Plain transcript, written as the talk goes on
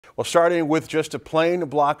Well, starting with just a plain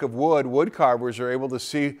block of wood, wood carvers are able to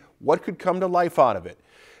see what could come to life out of it.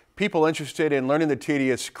 People interested in learning the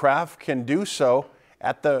tedious craft can do so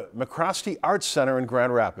at the McCrosty Arts Center in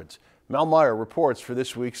Grand Rapids. Mel Meyer reports for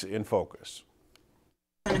this week's In Focus.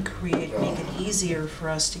 Going to make it easier for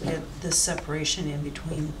us to get this separation in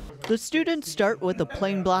between. The students start with a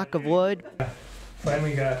plain block of wood.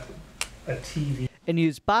 Finally got a TV. And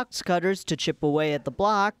use box cutters to chip away at the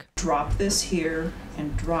block. Drop this here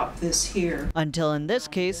and drop this here. Until in this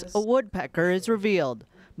case, a woodpecker is revealed.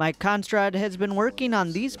 Mike Constrad has been working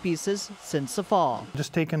on these pieces since the fall.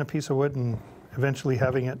 Just taking a piece of wood and eventually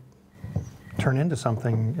having it turn into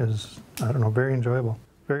something is, I don't know, very enjoyable,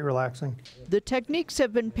 very relaxing. The techniques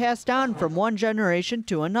have been passed on from one generation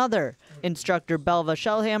to another. Instructor Belva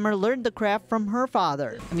Shellhammer learned the craft from her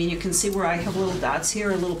father. I mean, you can see where I have little dots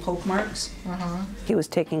here, little poke marks. He was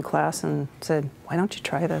taking class and said, "Why don't you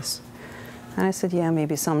try this?" And I said, "Yeah,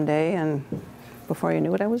 maybe someday." And before you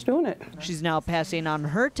knew it, I was doing it. She's now passing on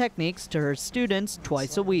her techniques to her students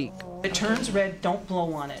twice a week. It turns red, don't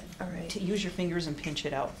blow on it. All right. Use your fingers and pinch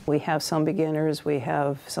it out. We have some beginners, we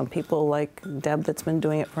have some people like Deb that's been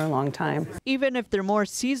doing it for a long time. Even if they're more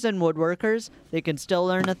seasoned woodworkers, they can still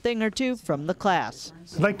learn a thing or two from the class.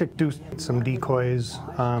 I'd like to do some decoys,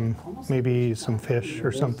 maybe some fish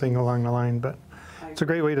or something along the line, but it's a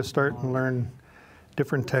great way to start and learn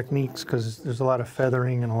different techniques because there's a lot of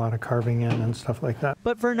feathering and a lot of carving in and stuff like that.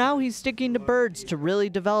 But for now, he's sticking to birds to really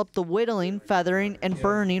develop the whittling, feathering, and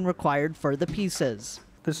burning required for the pieces.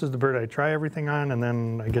 This is the bird I try everything on, and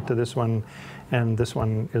then I get to this one, and this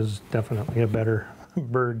one is definitely a better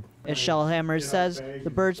bird. As Shellhammer says, the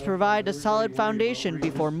birds provide a solid foundation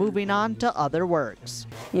before moving on to other works.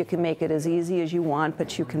 You can make it as easy as you want,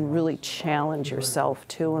 but you can really challenge yourself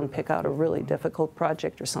too and pick out a really difficult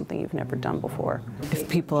project or something you've never done before. If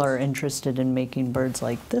people are interested in making birds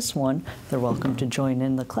like this one, they're welcome to join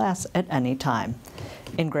in the class at any time.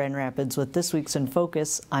 In Grand Rapids with this week's In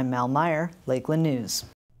Focus, I'm Mel Meyer, Lakeland News.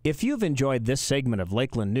 If you've enjoyed this segment of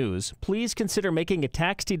Lakeland News, please consider making a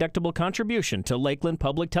tax-deductible contribution to Lakeland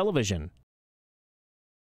Public Television.